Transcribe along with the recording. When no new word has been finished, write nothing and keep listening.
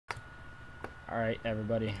Alright,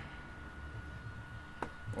 everybody.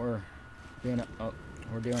 We're doing our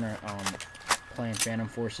playing Phantom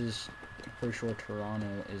Forces. Pretty sure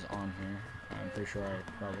Turono is on here. I'm pretty sure I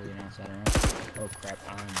probably announced that around. Oh crap,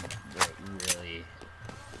 I'm really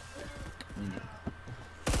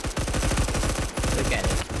Look at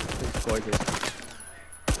it. It's gorgeous.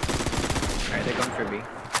 Alright, they're going for B.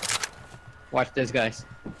 Watch this, guys.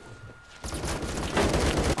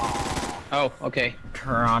 Oh, okay.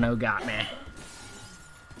 Turono got me.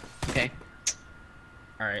 Okay.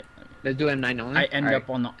 Alright. Let's do M9 only. I end up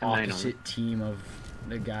on the M9 opposite only. team of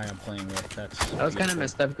the guy I'm playing with. That was kind of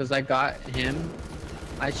messed up because I got him.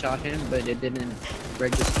 I shot him, but it didn't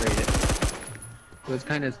register it. It was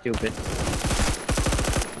kind of stupid.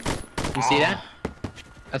 You see that?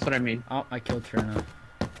 That's what I mean. Oh, I killed Turono.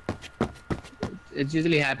 It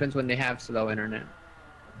usually happens when they have slow internet.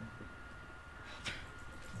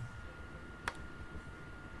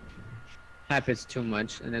 Happens too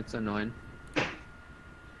much and it's annoying.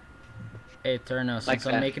 Hey Turono, since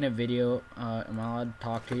I'm making a video, am I allowed to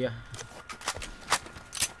talk to you?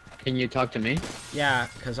 Can you talk to me? Yeah,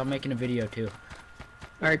 because I'm making a video too.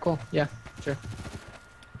 Alright, cool. Yeah, sure.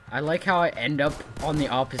 I like how I end up on the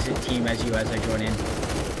opposite team as you as I join in.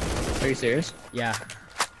 Are you serious? Yeah.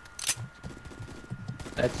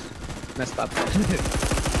 That's messed up.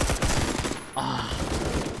 Ah.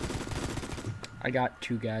 I got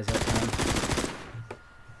two guys that time.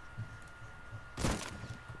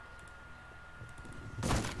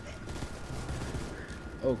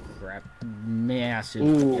 Oh crap. Massive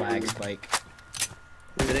lag spike.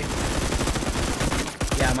 Really?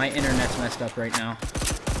 Yeah, my internet's messed up right now.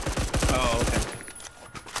 Oh, okay.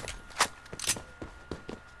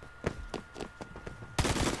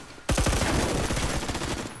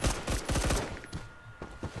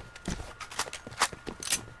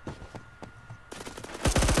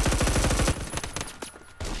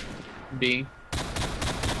 B.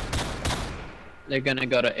 They're gonna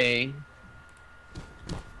go to A.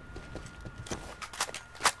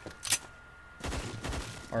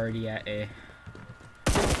 Already at A.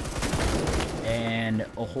 And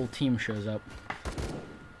a whole team shows up.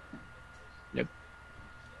 Yep.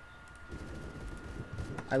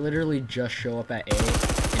 I literally just show up at A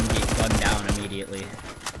and get gunned down immediately.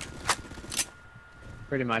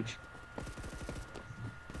 Pretty much.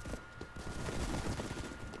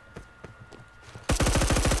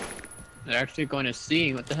 They're actually going to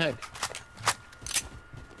C. What the heck?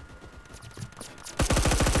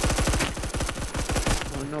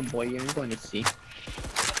 Oh no, boy, you ain't going to C.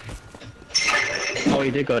 Oh,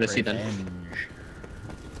 he did go to C then.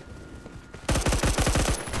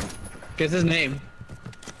 Guess his name.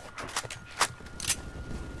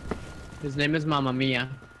 His name is Mamma Mia.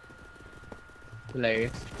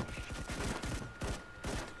 Hilarious.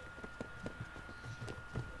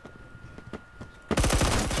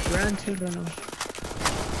 Run to Bruno.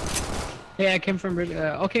 Hey, I came from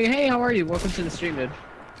okay, hey, how are you? Welcome to the stream, dude.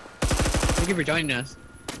 Thank you for joining us.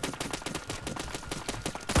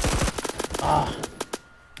 Ah,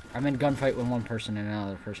 I'm in gunfight with one person and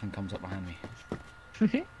another person comes up behind me.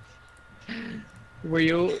 Are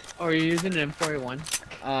you using an M4A1?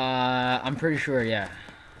 I'm pretty sure, yeah.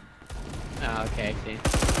 Oh, okay, I see.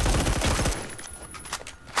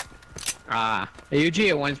 Ah, the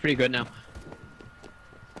UG-A1 is pretty good now.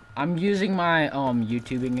 I'm using my my new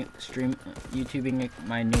YouTubing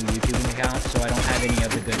account, so I don't have any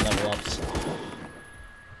of the good level ups.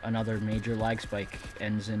 Another major lag spike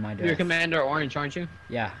ends in my death. You're Commander Orange, aren't you?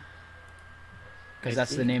 Yeah. Because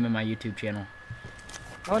that's the name of my YouTube channel.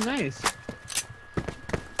 Oh, nice.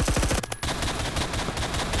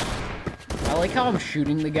 I like how I'm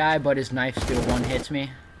shooting the guy, but his knife still one hits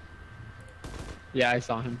me. Yeah, I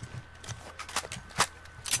saw him.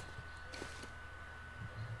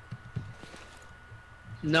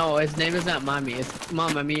 No, his name is not Mommy. It's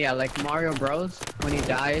Mamma Mia. Like Mario Bros. When he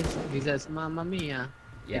dies, he says Mamma Mia.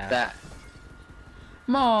 Yeah. Like that.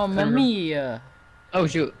 Mamma Mia. Oh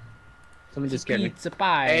shoot! Someone just scared me. Pizza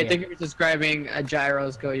pie. Hey, thank you for subscribing.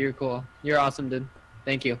 Gyros, go. You're cool. You're awesome, dude.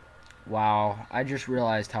 Thank you. Wow, I just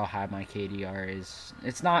realized how high my KDR is.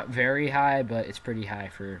 It's not very high, but it's pretty high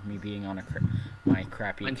for me being on my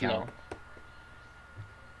crappy Mine's account. low.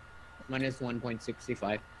 Mine is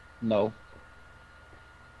 1.65. Low.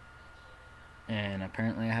 And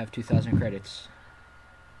apparently I have 2,000 credits.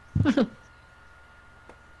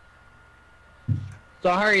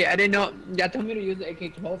 Sorry, I didn't know. You told me to use the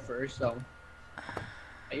AK-12 first, so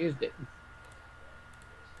I used it.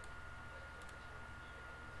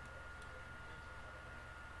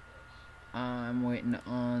 I'm waiting to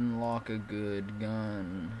unlock a good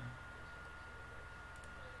gun.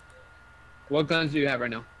 What guns do you have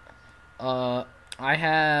right now? I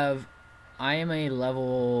am a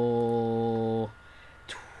level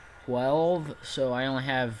 12, so I only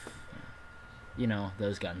have, you know,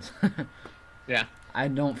 those guns. Yeah. I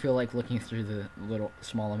don't feel like looking through the little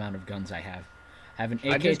small amount of guns I have. I have an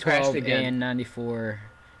I just crashed AK-12, again. AN-94,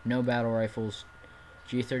 no battle rifles,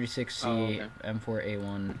 G36C, Oh, okay.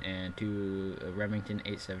 M4A1, and two Remington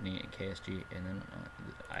 870 KSG, and then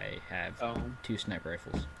I have two sniper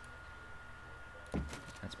rifles.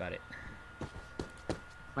 That's about it.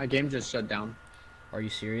 My game just shut down. Are you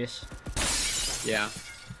serious? Yeah.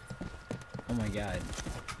 Oh my god,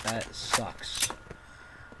 that sucks.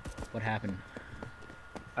 What happened?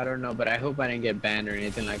 I don't know, but I hope I didn't get banned or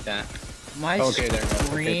anything like that. My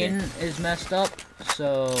screen is messed up,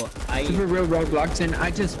 so Super real Roblox, and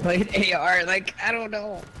I just played AR. Like, I don't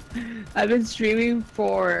know. I've been streaming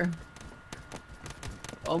for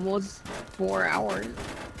almost 4 hours.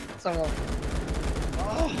 So,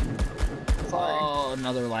 sorry. Oh,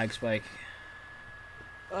 another lag spike.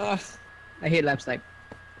 I hate lap spike.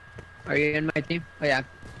 Are you in my team? Oh yeah,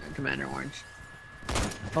 Commander Orange.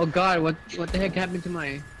 Oh god, what the heck happened to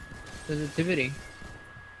my sensitivity?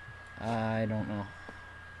 I don't know.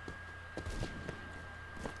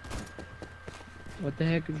 What the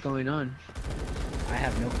heck is going on? I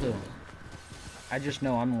have no clue. I just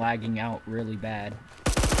know I'm lagging out really bad.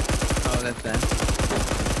 Oh, that's bad.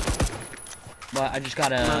 But I just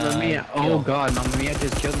gotta... Mamma Mia. Oh god, Mamma Mia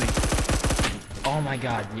just killed me. Oh my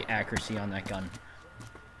god, the accuracy on that gun.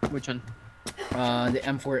 Which one? The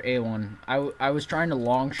M4A1. I was trying to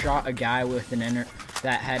long shot a guy with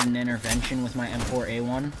that had an intervention with my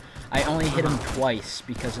M4A1. I only hit him twice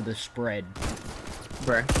because of the spread.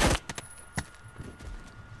 Bruh.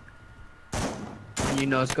 You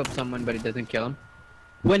no scope someone, but it doesn't kill him.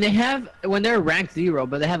 When they're ranked 0,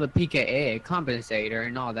 but they have a PKA, compensator,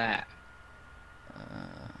 and all that.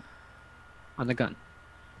 On the gun.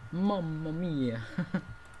 Mamma Mia.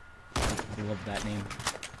 I love that name.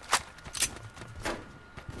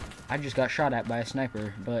 I just got shot at by a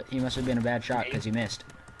sniper, but he must have been a bad shot because he missed.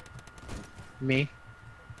 Me?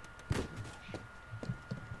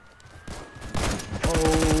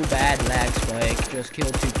 Oh, bad lag spike. Just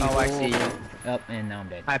killed 2 people. Oh, I see you. Up, and now I'm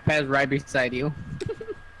dead. I passed right beside you.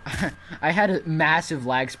 I had a massive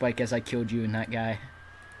lag spike as I killed you and that guy.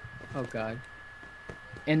 Oh god.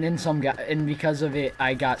 And then and because of it,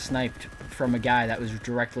 I got sniped from a guy that was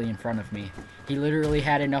directly in front of me. He literally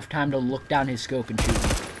had enough time to look down his scope and shoot me.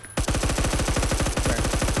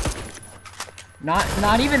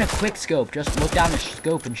 Not even a quick scope, just look down his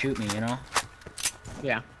scope and shoot me, you know?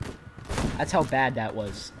 Yeah. That's how bad that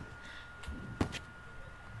was.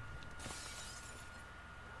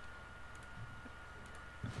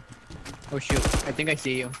 Oh shoot, I think I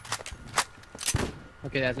see you.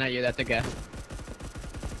 Okay, that's not you, that's a guess.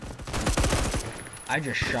 I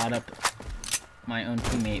just shot up my own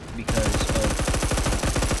teammate because of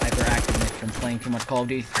hyperactiveness from playing too much Call of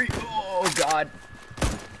Duty 3. Oh god.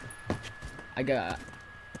 I got...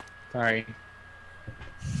 Sorry.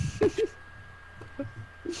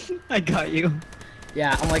 I got you.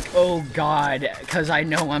 Yeah, I'm like, oh god, because I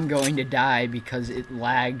know I'm going to die because it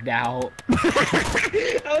lagged out.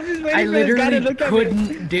 I literally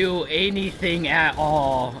couldn't do anything at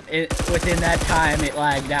all. Within that time, it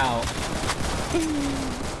lagged out.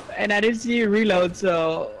 And I didn't see you reload,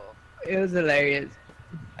 so it was hilarious.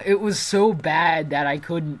 It was so bad that I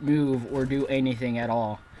couldn't move or do anything at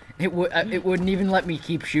all. It wouldn't even let me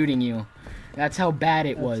keep shooting you. That's how bad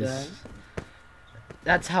it was. Sad.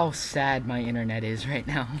 That's how sad my internet is right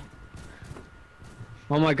now.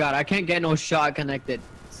 Oh my god, I can't get no shot connected,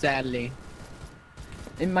 sadly.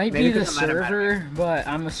 It might Maybe be the 'cause I'm server, but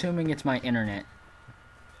I'm assuming it's my internet.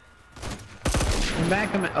 Come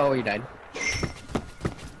back, come back. Oh, you died.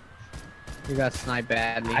 You got sniped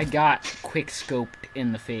badly. I got quick scoped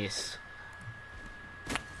in the face.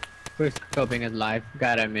 Quick scoping is live,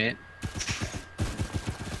 gotta admit.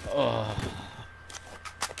 Oh.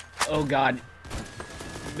 Oh god.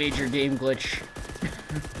 Major game glitch.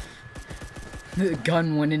 The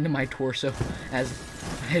gun went into my torso as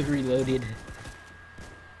I reloaded.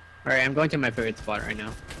 Alright, I'm going to my favorite spot right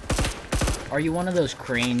now. Are you one of those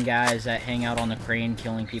crane guys that hang out on the crane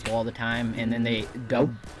killing people all the time and then they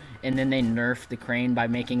and then they nerf the crane by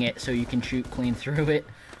making it so you can shoot clean through it?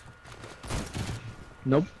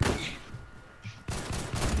 Nope.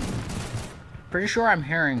 Pretty sure I'm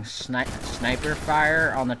hearing sniper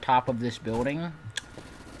fire on the top of this building.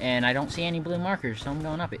 And I don't see any blue markers, so I'm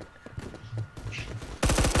going up it.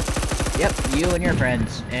 Yep, you and your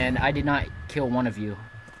friends. And I did not kill one of you.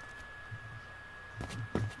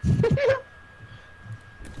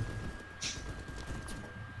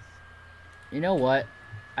 You know what?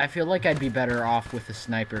 I feel like I'd be better off with a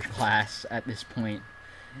sniper's class at this point.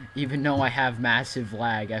 Even though I have massive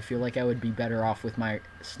lag, I feel like I would be better off with my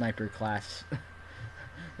sniper class.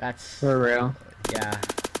 That's... For real. Yeah.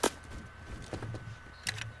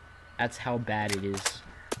 That's how bad it is.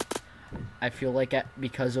 I feel like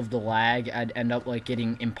because of the lag, I'd end up like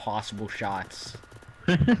getting impossible shots.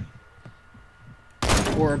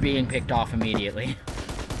 Or being picked off immediately.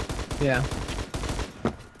 Yeah.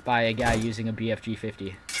 By a guy using a BFG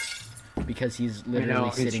 50. Because he's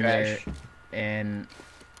literally sitting there and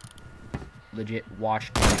legit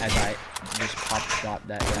watched me as I just pop shot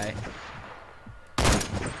that guy.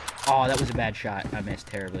 Oh, that was a bad shot. I missed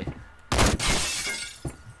terribly.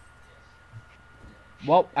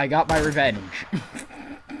 Well, I got my revenge.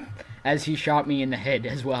 As he shot me in the head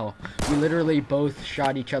as well. We literally both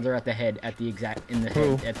shot each other at the head at the exact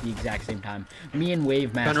same time. Me and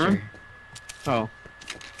Wave Master. Oh.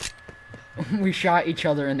 We shot each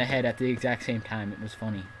other in the head at the exact same time. It was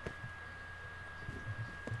funny.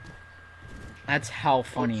 That's how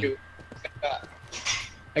funny.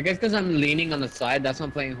 I guess because I'm leaning on the side, that's why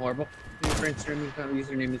I'm playing horrible. Your friend's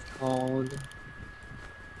username is called...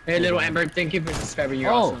 Hey, little Amber, thank you for subscribing.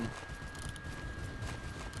 You're awesome.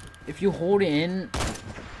 If you hold in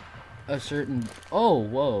a certain... Oh,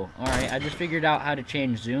 whoa. Alright, I just figured out how to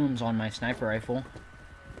change zooms on my sniper rifle.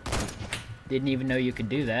 Didn't even know you could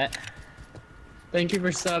do that. Thank you for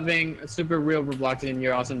subbing. Super real Robloxian.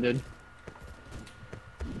 You're awesome, dude.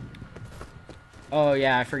 Oh,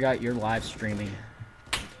 yeah, I forgot you're live streaming.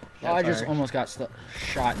 Yeah, oh, I just almost got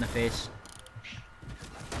shot in the face.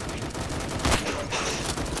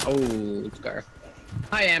 Oh, Scar.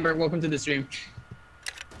 Hi, Amber. Welcome to the stream.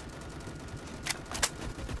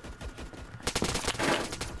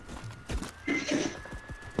 We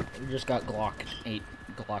just got Glock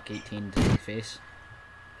 18 to the face.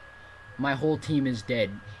 My whole team is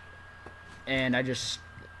dead. And I just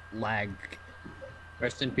lag.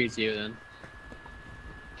 Rest in peace, you then.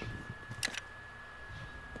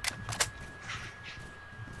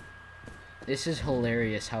 This is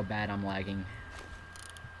hilarious how bad I'm lagging.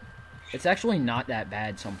 It's actually not that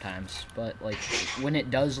bad sometimes, but like when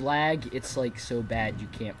it does lag, it's like so bad you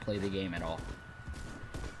can't play the game at all.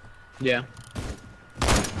 Yeah.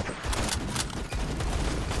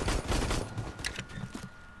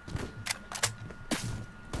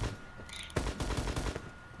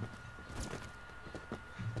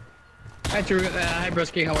 Hi, hi,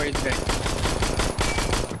 Broski. How are you today?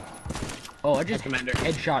 Oh, I just Commander.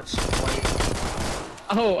 Headshots twice.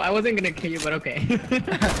 Oh, I wasn't gonna kill you, but okay.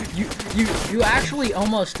 you actually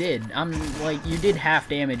almost did. I'm like, you did half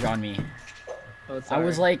damage on me. Oh, sorry. I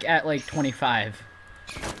was like at like 25.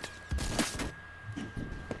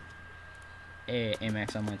 Hey,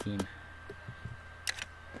 Amax on my team.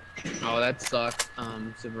 Oh, that sucks.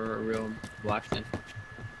 Super real Blockson.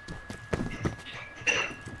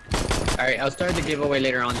 Alright, I'll start the giveaway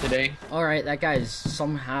later on today. Alright, that guy's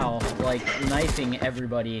somehow like knifing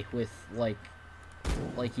everybody with like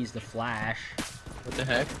he's the Flash. What the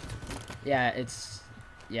heck? Yeah,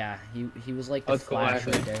 he was like the Flash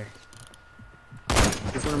right there.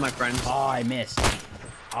 He's one of my friends. Oh, I missed.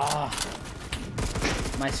 Ah,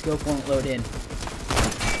 my scope won't load in.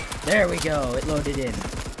 There we go, it loaded in.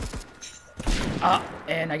 Ah,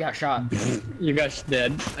 and I got shot. You got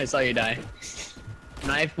dead. I saw you die.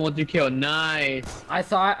 Knife multi-kill, nice. I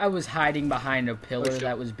thought I was hiding behind a pillar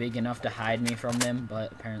that was big enough to hide me from them,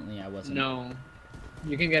 but apparently I wasn't. No.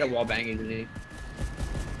 You can get a wall bang easily.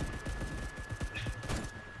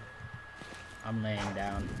 I'm laying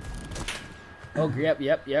down. Oh, yep,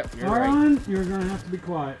 you're Aaron, right. You're gonna have to be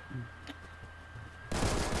quiet.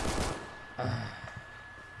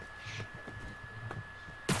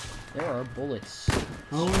 There are bullets.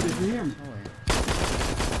 How long did you hear me?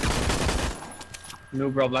 No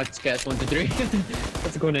Roblox Cast 1 2 3.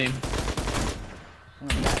 That's a cool name.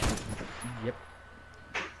 Yep.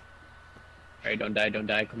 Alright, don't die, don't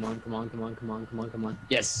die. Come on, come on, come on, come on, come on, come on.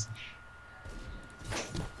 Yes!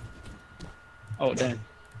 Oh, damn.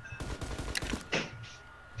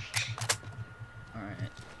 Alright.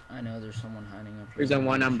 I know there's someone hiding up here. Reason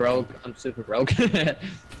one, I'm broke. I'm super broke.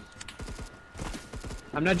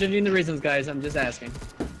 I'm not judging the reasons, guys. I'm just asking.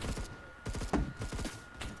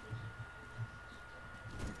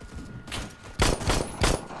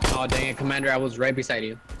 Oh, dang it, Commander. I was right beside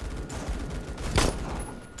you.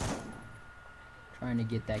 Trying to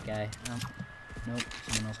get that guy. Oh. Nope,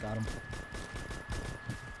 someone else got him.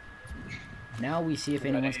 Now we see if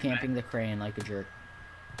anyone's camping the crane like a jerk.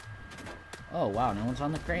 Oh, wow, no one's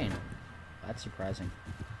on the crane. That's surprising.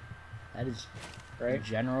 That is Right?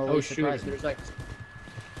 generally Oh, shoot. surprising. There's like...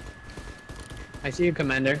 I see you,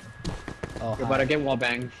 Commander. Oh, You're about to get wall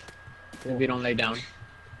banged if you don't lay down.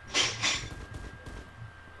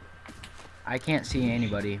 I can't see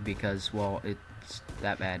anybody because, well, it's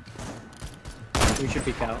that bad. We should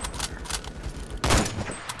peek out.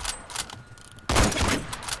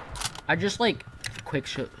 I just like quick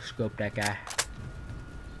scope that guy.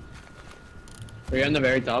 Are you on the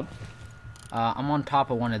very top? I'm on top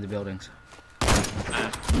of one of the buildings.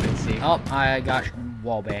 Ah, I see. Oh, I got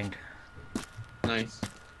wall banged. Nice.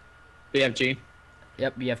 BFG.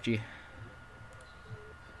 Yep, BFG.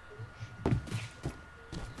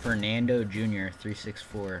 Fernando Jr.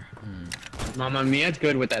 364. Mamma Mia's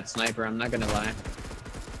good with that sniper, I'm not gonna lie.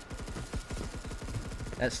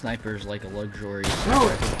 That sniper's like a luxury.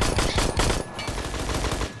 Oh!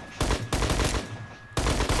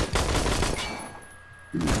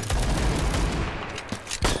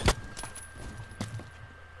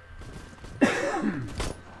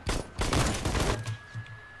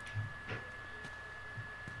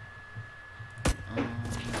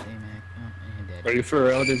 Are you for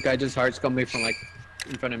real? This guy just hard scummed me from like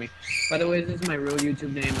in front of me. By the way, this is my real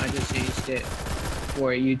YouTube name. I just changed it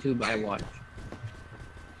for YouTube I watch.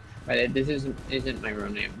 But this isn't my real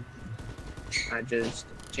name. I just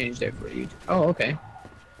changed it for YouTube. Oh, okay.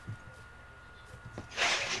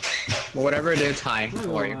 Well, whatever it is, hi.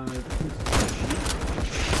 How are you?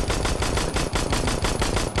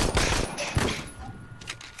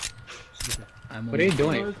 What are you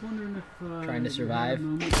doing? I was wondering if, Trying to survive.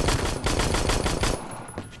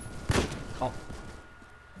 Oh.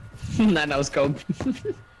 Not no scope.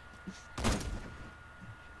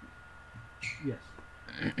 Yes.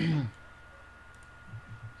 Oh,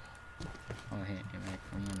 hey, I'm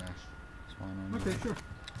gonna spawn on. Okay, sure.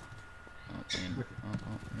 Oh, and, Okay.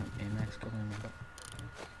 no, AMAX going.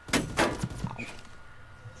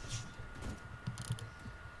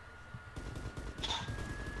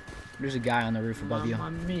 There's a guy on the roof above you.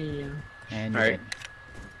 Mamma mia. And Alright.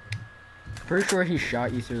 pretty sure he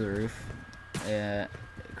shot you through the roof.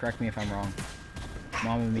 Correct me if I'm wrong.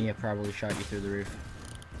 Mamma Mia probably shot you through the roof.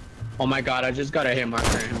 Oh my god, I just got a hit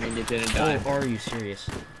marker and you didn't die. Oh, are you serious?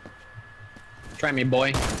 Try me, boy.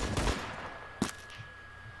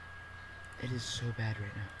 It is so bad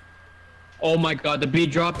right now. Oh my god, the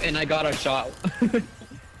beat dropped and I got a shot.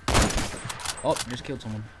 Oh, just killed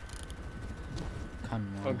someone. Come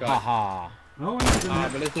on. Oh, God. Haha. Oh, and it's Ah,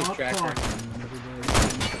 but it's a tracker.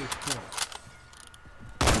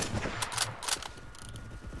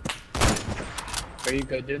 Are you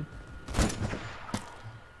good, dude?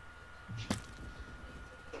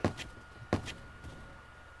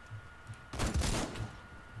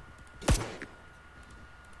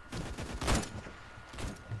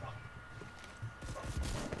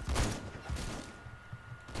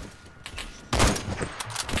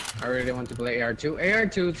 I really want to play AR2.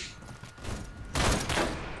 AR2.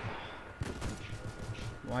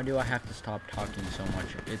 Why do I have to stop talking so much?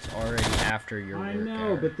 It's already after your work I know,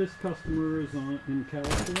 hour. but this customer is in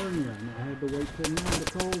California, and I had to wait till now to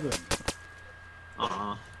call them.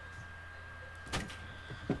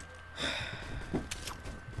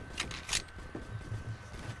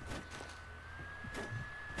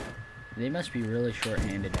 They must be really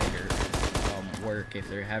short-handed at your work if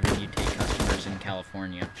they're having you take customers in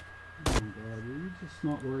California. Oh my god, will you just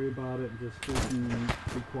not worry about it and just freaking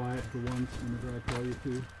be quiet for once whenever I tell you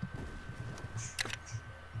to?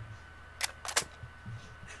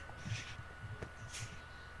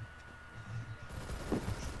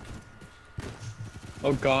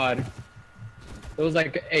 Oh god. There was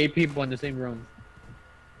like 8 people in the same room.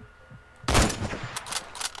 It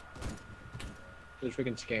was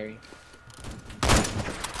freaking scary.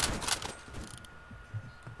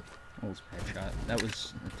 That was a bad shot. That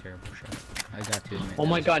was a terrible shot. I got to admit. Oh that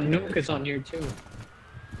my was a god, terrible Nuke is shot. on here too.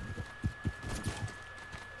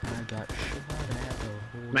 I got shot at the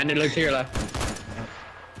whole Man, look to your left.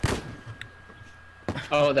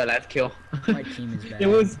 Oh, that last kill. My team is bad. It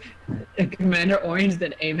was Commander Orange,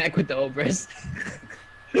 then AMAC with the Obras.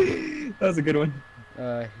 That was a good one.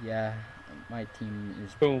 Yeah. My team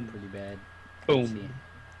is Boom. pretty bad. Boom. Let's see.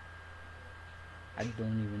 I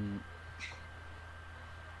don't even...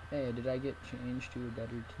 Hey, did I get changed to a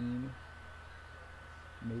better team?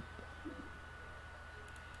 Nope.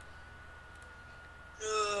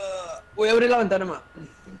 Voy a abrir la ventana más.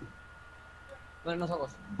 Poner los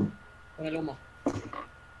ojos. Con el humo.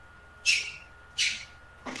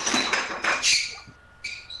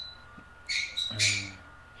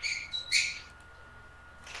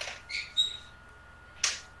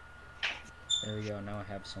 There we go. Now I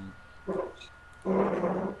have some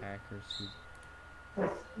hackers who on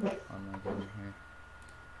my gun here.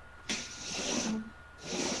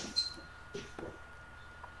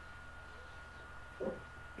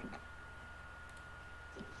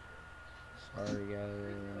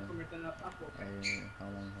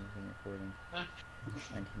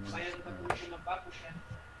 19 minutes.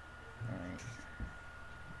 Alright.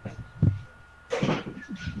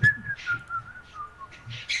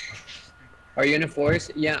 Are you in a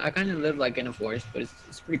forest? Yeah, I kind of live like in a forest, but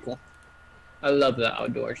it's pretty cool. I love the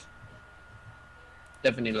outdoors.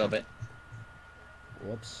 Definitely love it.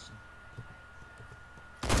 Whoops.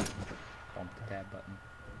 Bump the tab button.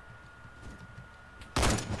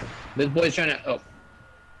 This boy's trying to. Oh.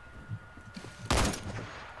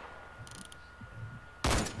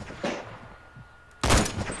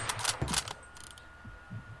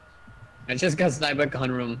 I just got sniped by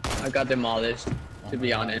gun room. I got demolished, to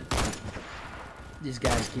be honest. These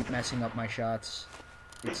guys keep messing up my shots.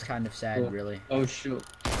 It's kind of sad, Cool. really. Oh shoot.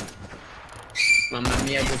 Mamma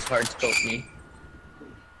mia, just hard scoped me.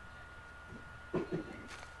 Can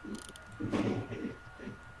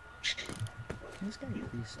this guy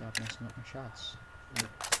please stop messing up my shots?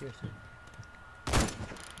 Like, seriously.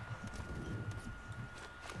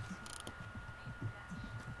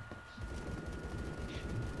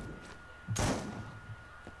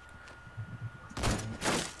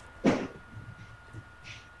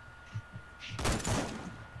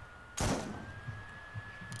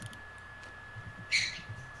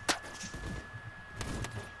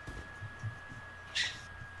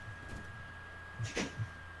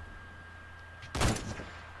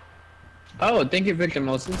 Oh, thank you, Victor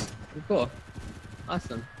Moses. Cool.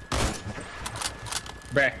 Awesome.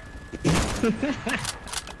 Bruh.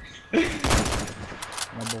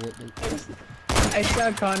 My bullet leak. I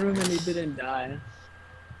shot Conroom and he didn't die.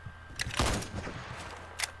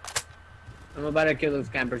 I'm about to kill those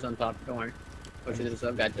campers on top, don't worry. Oh shit, there's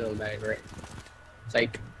a guy to the back, right?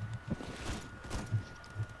 Psych.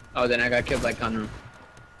 Oh, then I got killed by Conroom.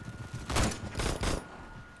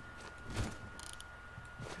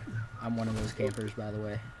 I'm one of those campers, by the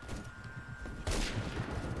way.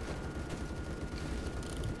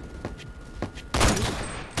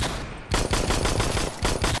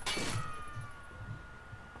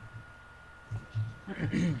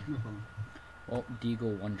 No problem. Well,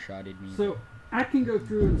 Deagle one-shotted me. So I can go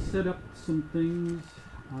through and set up some things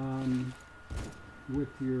with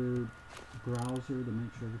your browser to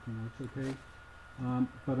make sure everything works okay.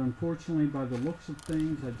 But unfortunately, by the looks of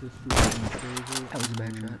things, I just That was a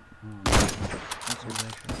bad shot. That's a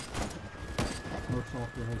bad shot. Our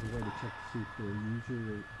software has a way to check to see if the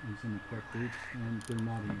user is in the correct group, and they're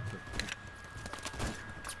not in the correct group.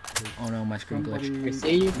 Oh no, my screen glitched. I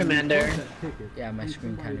see you, Commander. Yeah, my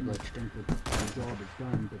screen kind of glitched. Think that the job is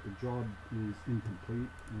done, but the job is incomplete,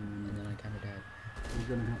 And and then I kind of died. we're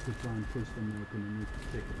going to have to try and push them open a new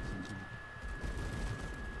ticket somehow.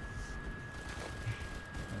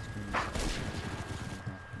 My screen is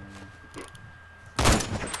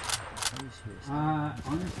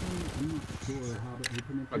Honestly, I'm not sure how to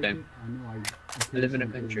open a Okay. ticket. I know I live in a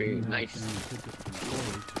occasionally country, get emails nice. saying tickets been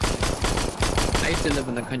I used to live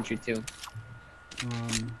in the country too.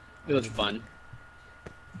 closed. It was fun.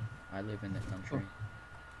 I live in the country.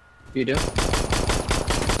 You do?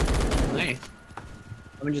 Nice.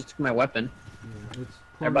 I'm gonna just took my weapon. Yeah, it's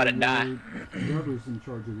They're about to probably die. whoever's in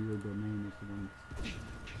charge of your domain is the one that's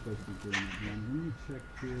supposed to be doing it. Now, let me check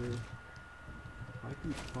here. If I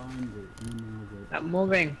can find the email that I'm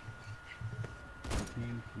moving.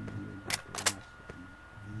 came to me about the last one,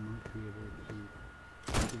 I might be able to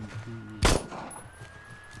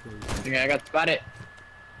Okay, I got spotted.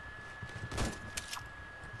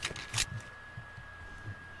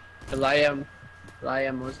 Elia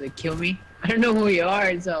mostly kill me. I don't know who you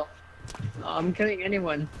are, so I'm killing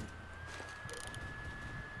anyone.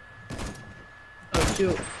 Oh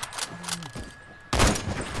shoot!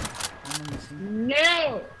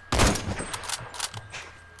 No!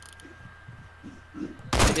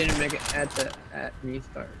 I didn't make it at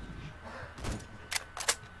restart.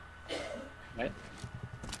 Right?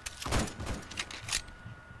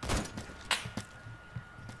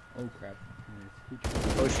 Oh crap.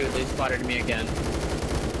 Oh shoot! They spotted me again.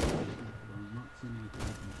 I'm not seeing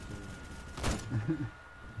anything.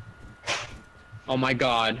 Oh my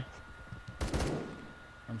god.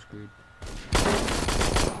 I'm screwed.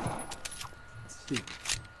 Steve.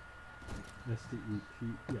 S-T-E-P,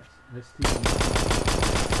 yes,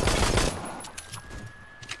 S-T-E-P.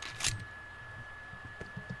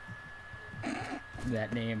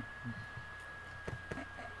 That name.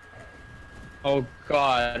 Oh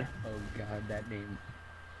god. Oh god, that name.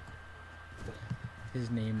 His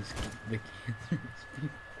name's the cancerous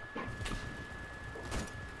people.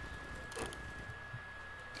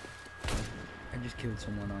 I just killed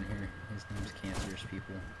someone on here. His name's cancerous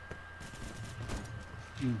people.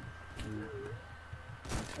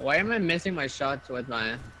 Why am I missing my shots with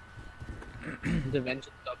my...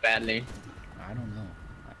 intervention so badly. I don't know.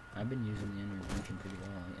 I've been using the intervention pretty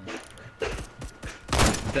well, yeah.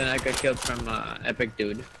 Then I got killed from Epic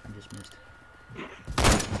Dude. I just missed.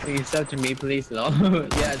 Can you sub to me, please? Lol.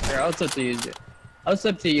 Yeah, sure. I'll sub to you. I'll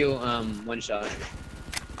sub to you. One shot.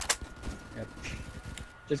 Yep.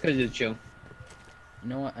 Just cause it's chill. You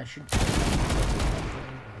know what? I should.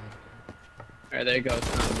 Alright, there you go.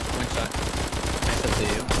 One shot. I sub to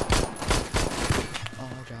you. Oh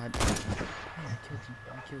god. Yeah,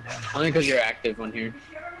 I killed him. Only cause you're active on here.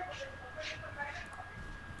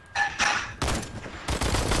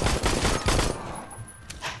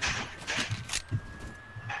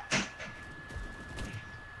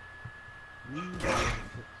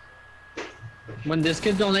 When this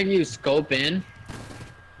kid don't let you scope in,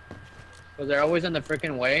 because they're always in the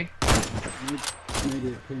freaking way. Maybe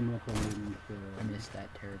it came up on me. I missed that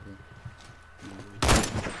terribly.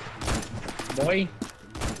 Boy.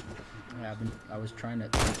 Yeah, I was trying to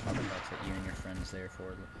talk about you and your friends there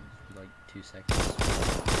for like 2 seconds. It's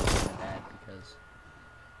kinda bad because,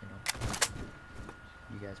 you know,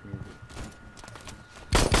 you guys moved it.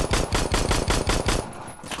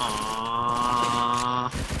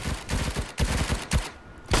 Aww.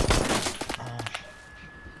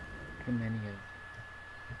 Too many of.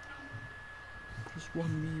 Just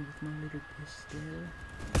one me with my little pistol.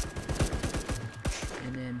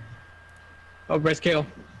 And then. Oh, breast kill.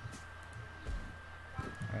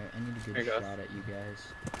 Alright, I need a good shot at you guys.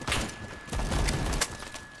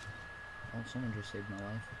 Oh, someone just saved my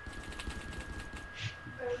life.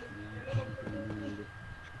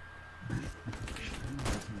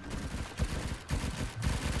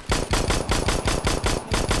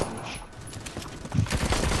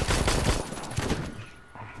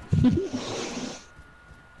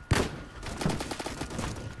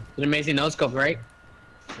 An amazing no scope, right?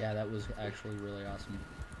 Yeah, that was actually really awesome.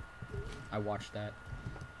 I watched that.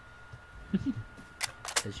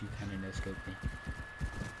 Because you kind of no-scoped me.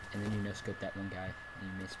 And then you no-scoped that one guy, and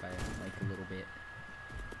you missed by like a little bit.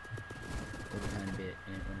 A little tiny bit,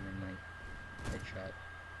 and it would have been like headshot.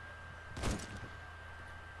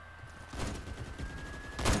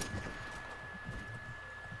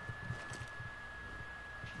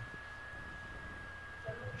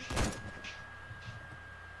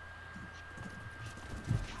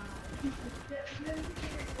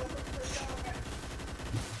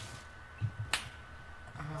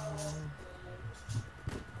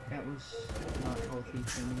 That was not healthy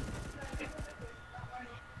for me.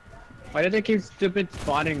 Why did they keep stupid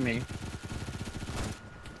spotting me?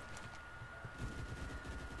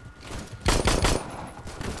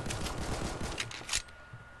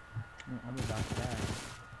 I'm about to die.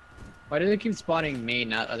 Why do they keep spotting me,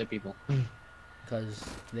 not other people? Because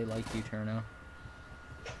they like you, Turno.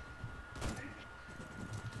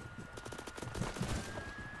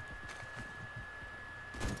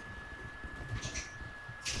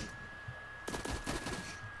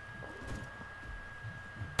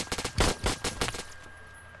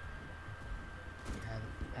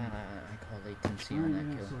 I call latency on that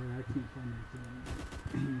kill. Sorry, I can't find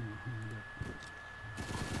anything.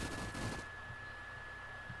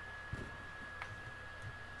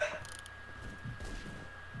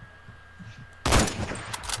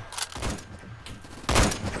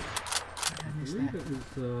 I believe it was,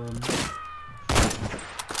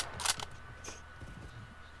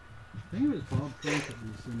 I think it was Bob Trump that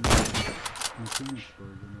was in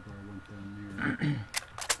Phoenixburg whenever I went down there. He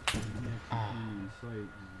actually came on site and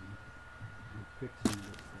I picked some of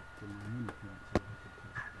this stuff for my own account so I could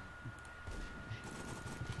test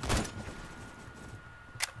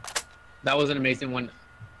that. That was an amazing one.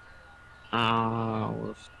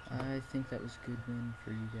 I think that was a good win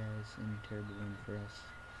for you guys and a terrible win for us.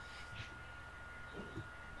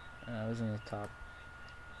 I was in the top.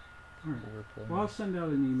 Alright. Well, I'll send out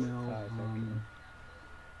an email to, I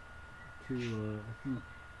think,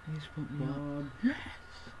 Please put me Bob. up. Yes!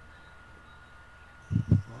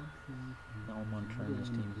 No, I'm on Turno's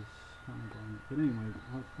team. But anyway,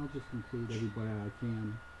 I'll just include everybody I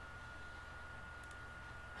can.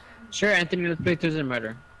 Sure, Anthony, let's play Tuesday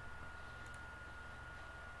Murder.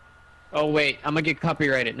 Oh wait, I'm gonna get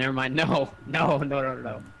copyrighted. Never mind. No. I'm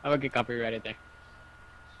gonna get copyrighted there.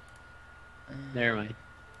 Never mind.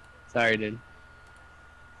 Sorry, dude.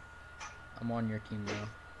 I'm on your team now.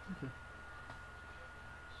 Okay.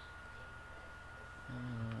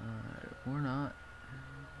 We're not.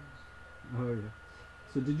 Oh yeah.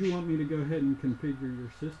 So did you want me to go ahead and configure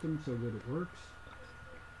your system so that it works?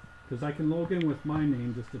 Because I can log in with my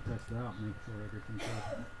name just to test it out and make sure everything's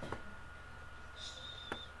working.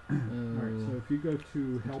 Alright, so if you go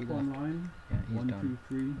to think he left. Yeah, he's done.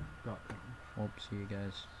 123.com. Hope see you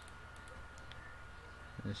guys.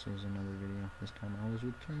 This is another video. This time I was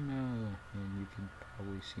with Turono, and you can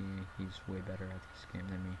probably see he's way better at this game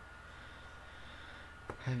than me.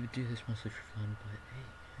 I would do this mostly for fun, but hey,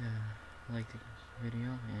 like the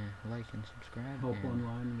video and like and subscribe. Help and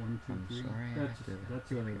online 123. I'm sorry I had to that's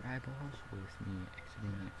feel your eyeballs with me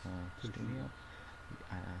exiting the studio.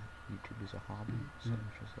 YouTube is a hobby, so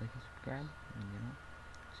just like and subscribe, and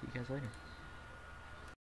see you guys later.